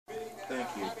Thank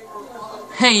you.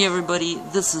 Hey everybody,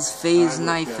 this is FaZe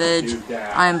KnifeEdge.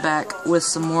 I am back with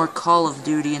some more Call of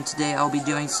Duty, and today I'll be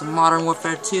doing some Modern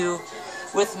Warfare 2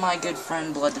 with my good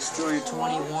friend Blood Destroyer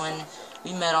 21.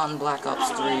 We met on Black Ops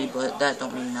 3, but that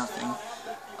don't mean nothing.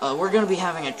 We're going to be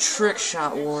having a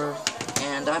TrickShot War,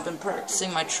 and I've been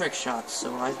practicing my trick shots,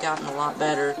 so I've gotten a lot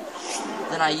better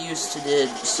than I used to did.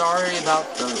 Sorry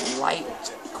about the light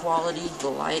quality. The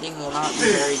lighting will not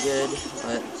be very good,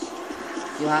 but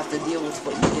you'll have to deal with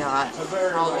what you got.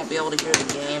 Probably won't be able to hear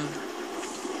the game.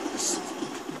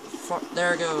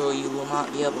 There we go. You will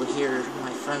not be able to hear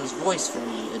my friend's voice very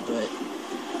good, but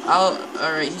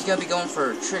alright, he's gonna be going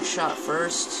for a trick shot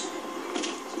first.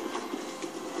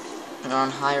 On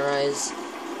high rise.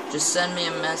 Just send me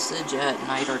a message at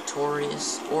Night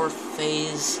Artorias or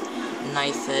FaZe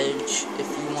KnifeEdge if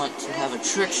you want to have a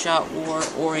TrickShot War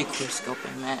or a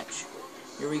quickscoping match.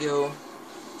 Here we go.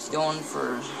 He's going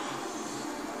for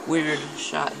weird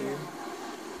shot here.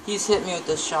 He's hit me with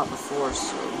this shot before,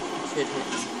 so he could hit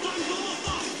me.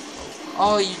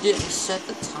 Oh, you didn't set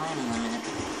the time limit.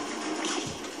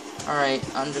 Alright,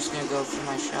 I'm just gonna go for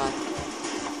my shot.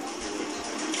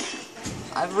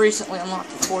 I've recently unlocked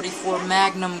the 44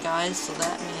 Magnum, guys, so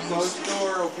that means close the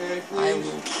door, okay, I will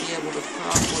be able to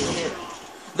probably hit.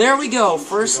 There we go,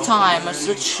 first time, it's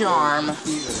a charm.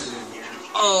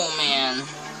 Oh man,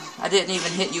 I didn't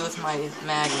even hit you with my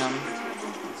Magnum.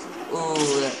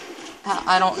 Ooh,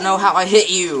 I don't know how I hit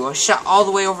you. I shot all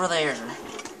the way over there.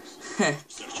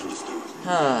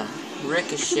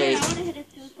 Ricochet.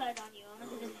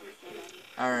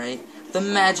 Alright. The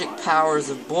magic powers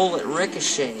of bullet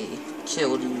ricochet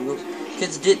killed you.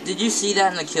 Cause did you see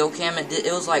that in the kill cam? It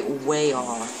was like way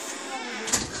off.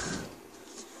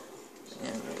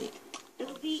 Alright.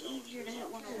 It'll be easier to hit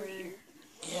one over here.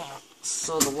 Yeah.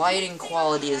 So the lighting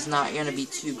quality is not gonna be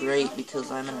too great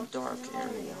because I'm in a dark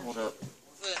area. Hold up.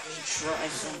 Let me try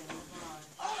something.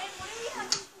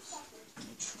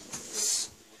 Does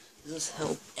this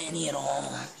help any at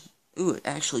all? Ooh, it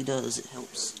actually does. It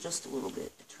helps just a little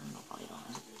bit to turn the light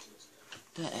on.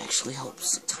 That actually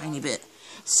helps a tiny bit.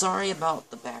 Sorry about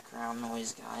the background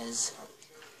noise, guys.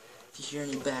 If you hear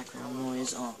any background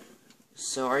noise,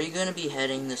 so are you gonna be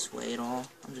heading this way at all?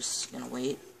 I'm just gonna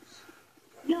wait.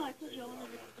 No, I told you I wanted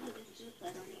to hit a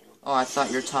suicide on you. Oh, I thought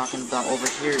you were talking about over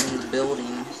here in the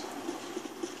building.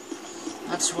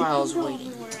 That's why I was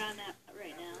waiting. Where I'm at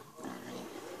right now. Alright.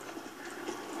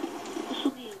 This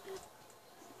will be a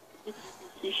good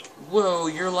position. Whoa,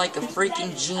 you're like a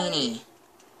freaking genie.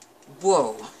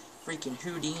 Whoa. Freaking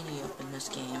Houdini up in this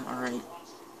game. Alright.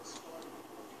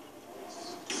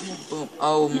 Boom.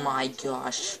 Oh my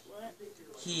gosh.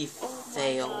 He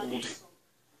failed.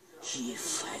 He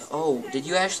failed. Oh, did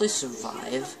you actually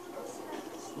survive?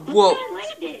 Whoa.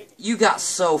 You got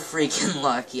so freaking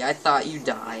lucky. I thought you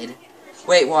died.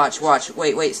 Wait, watch.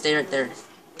 Wait, stay right there.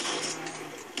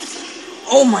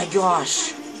 Oh my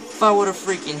gosh. If I would have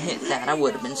freaking hit that, I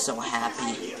would have been so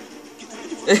happy.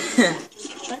 Let's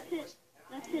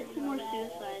hit some more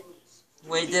suicides.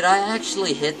 Wait, did I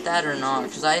actually hit that or not?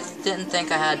 Because I didn't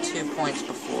think I had 2 points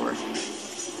before.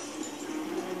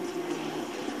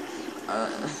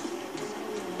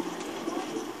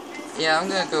 Yeah, I'm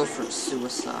gonna go for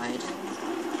suicide.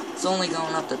 It's only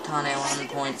going up to 21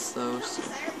 points though, so.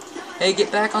 Hey,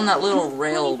 get back on that little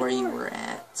rail where you were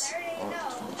at. Or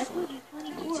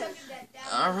 24.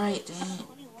 Alright, dang.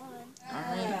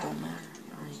 Alright, don't matter.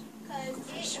 Alright, go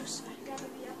for suicide.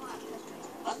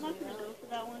 I'm not gonna go for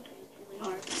that one because it's really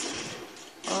hard.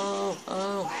 Oh.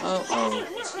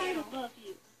 It's right above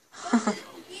you.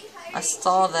 I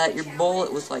saw that. Your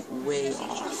bullet was like way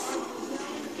off.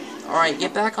 Alright,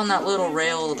 get back on that little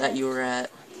rail that you were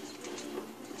at.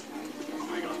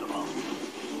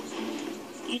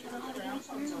 You know how to go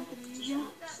through with a ninja?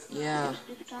 Yeah.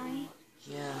 This guy?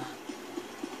 Yeah.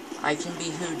 I can be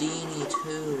Houdini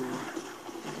too.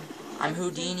 I'm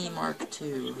Houdini Mark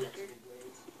II.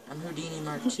 I'm Houdini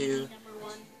Mark II.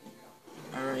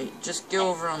 Alright, just go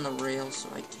over on the rail so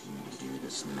I can do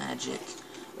this magic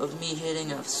of me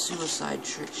hitting a suicide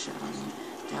trick shot on you.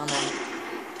 Down there.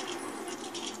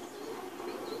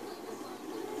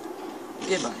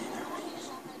 Goodbye.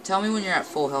 Tell me when you're at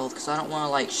full health, because I don't want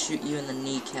to, like, shoot you in the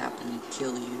kneecap and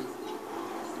kill you.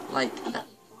 Like that.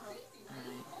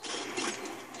 Alright.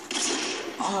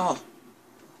 Oh!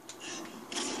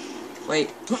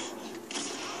 Wait.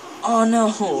 Oh, no!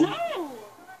 No!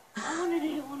 I wanted to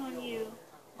hit one on you.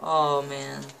 Oh,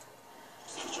 man.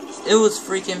 It was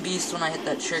freaking beast when I hit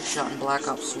that trick shot in Black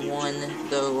Ops 1,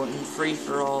 though, in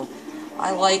free-for-all.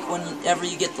 I like whenever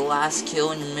you get the last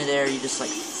kill in midair, you just like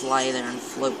fly there and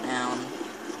float down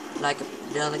like a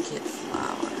delicate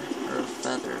flower or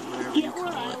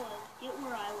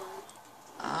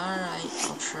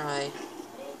try.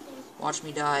 Watch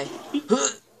me die.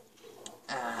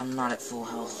 I'm not at full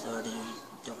health though, dude.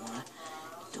 Don't wanna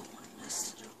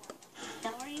mess it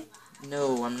up. Are you?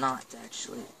 No, I'm not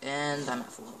actually. And I'm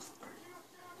at full health.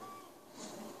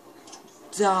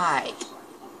 Die!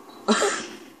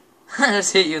 I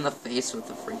just hit you in the face with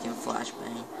a freaking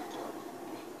flashbang.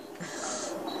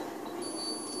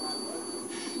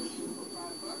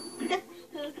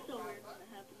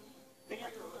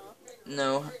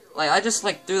 No, like I just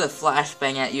like threw the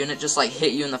flashbang at you and it just like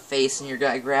hit you in the face and your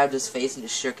guy grabbed his face and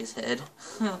just shook his head.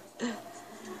 I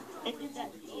did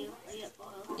that to you. Are you at full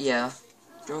health? Yeah,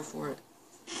 go for it.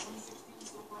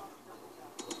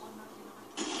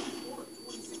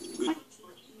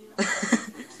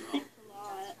 Thanks a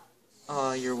lot.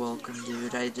 Oh, you're welcome,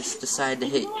 dude. I just decided to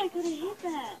hit. I could have hit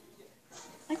that.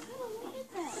 I could have hit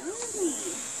that. Really?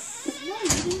 No, you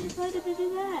didn't decide to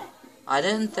do that. I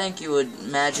didn't think you would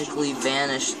magically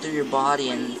vanish through your body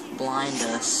and blind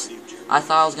us. I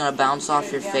thought I was gonna bounce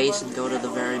off your face and go to the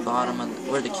very bottom of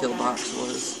where the kill box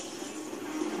was.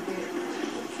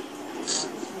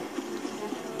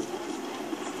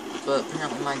 But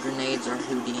apparently my grenades are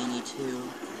Houdini too.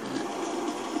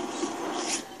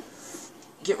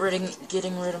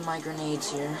 Getting rid of my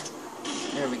grenades here.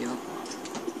 There we go.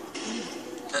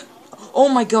 Oh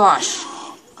my gosh!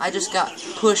 I just got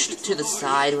pushed to the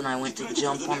side when I went to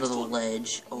jump onto the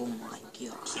ledge. Oh my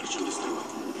gosh.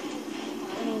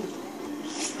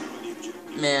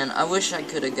 Man, I wish I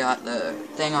could have got the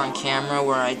thing on camera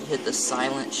where I hit the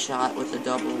silent shot with the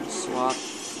double swap.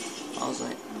 I was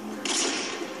like...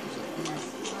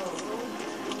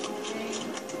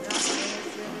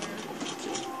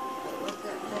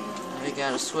 I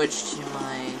gotta switch to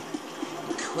my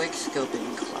quick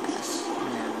scoping class.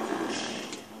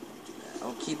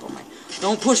 I'll keep on my...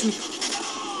 Don't push me!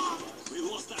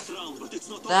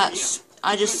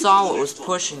 I just saw what was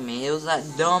pushing me. It was that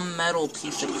dumb metal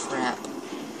piece of crap.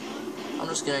 I'm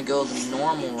just gonna go the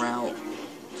normal route.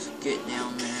 Just get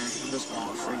down there. I'm just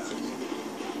gonna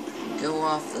freaking go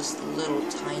off this little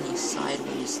tiny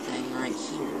sideways thing right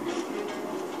here.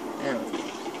 There we go.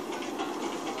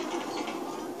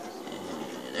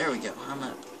 There we go. I'm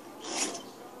up.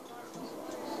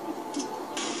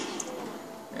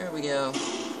 There we go.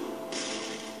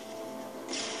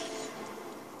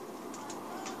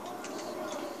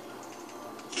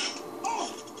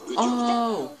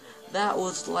 Oh! That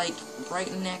was like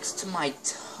right next to my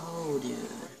toe, dude.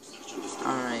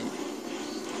 Alright.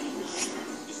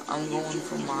 I'm going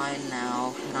for mine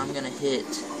now, and I'm gonna hit.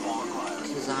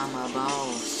 Because I'm a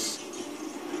boss.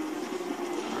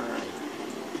 Alright.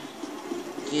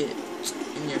 Get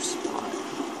in your spot.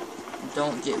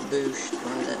 Don't get booshed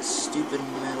by that stupid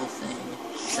metal thing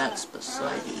that's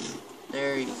beside you.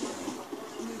 There you go.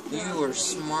 You are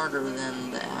smarter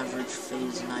than the average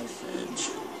FaZe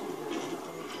KnifeEdge.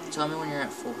 Tell me when you're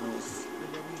at full health.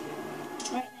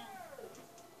 Right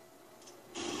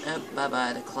now. Yep,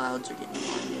 bye-bye. The clouds are getting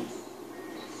blinded.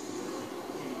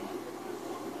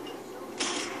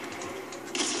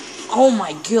 Oh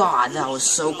my god, that was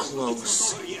so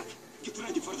close.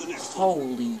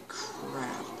 Holy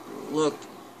crap. Look.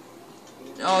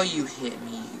 Oh, you hit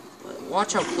me. But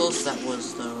watch how close that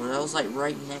was, though. That was like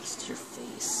right next to your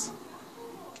face.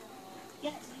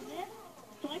 Yeah, you did?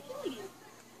 So I killed you.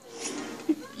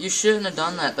 You shouldn't have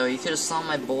done that, though. You could have saw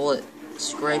my bullet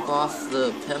scrape off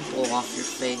the pimple off your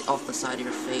face, off the side of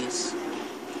your face.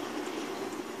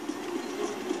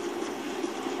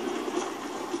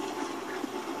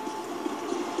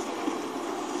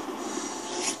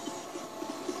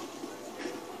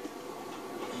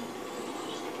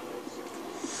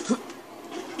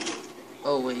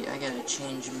 Oh wait, I gotta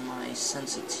change my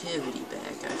sensitivity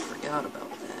back. I forgot about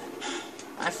that.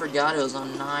 I forgot it was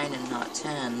on 9 and not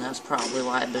 10. That's probably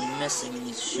why I've been missing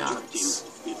these shots.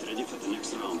 Alright.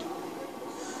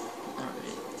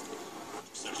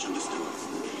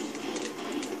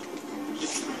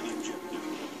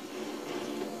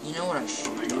 You know what I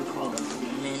should do? Hold on a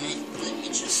minute. Let me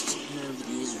just move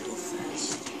these real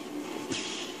fast.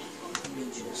 Let me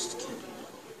just kill them.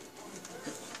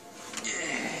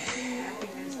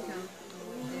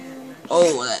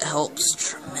 Oh, that helps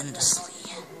tremendously.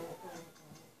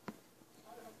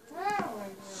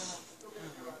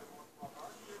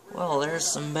 Well, there's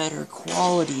some better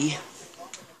quality.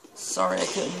 Sorry I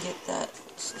couldn't get that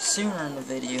sooner in the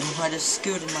video. I just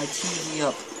scooted my TV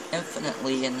up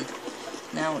infinitely and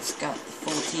now it's got the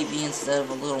full TV instead of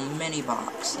a little mini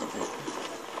box of it.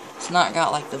 It's not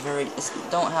got like the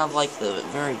don't have like the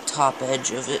very top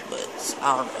edge of it, but it's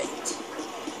alright.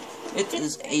 It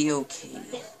is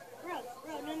a-okay. Bro,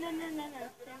 no.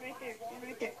 Stand right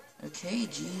there. Okay,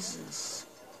 Jesus.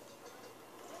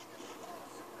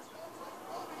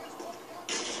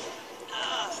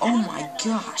 Oh my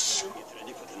gosh.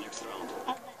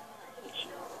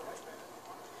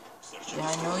 Yeah,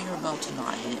 I know you're about to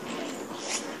not hit me.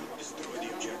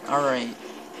 Alright.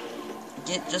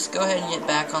 Just go ahead and get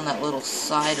back on that little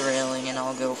side railing and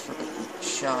I'll go for the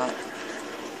shot.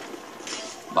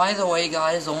 By the way,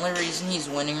 guys, the only reason he's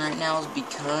winning right now is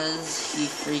because he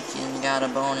freaking got a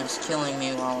bonus killing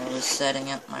me while I was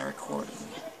setting up my recording.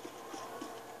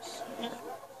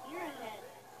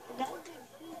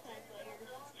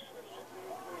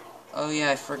 Oh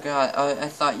yeah, I forgot. I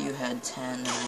thought you had 10.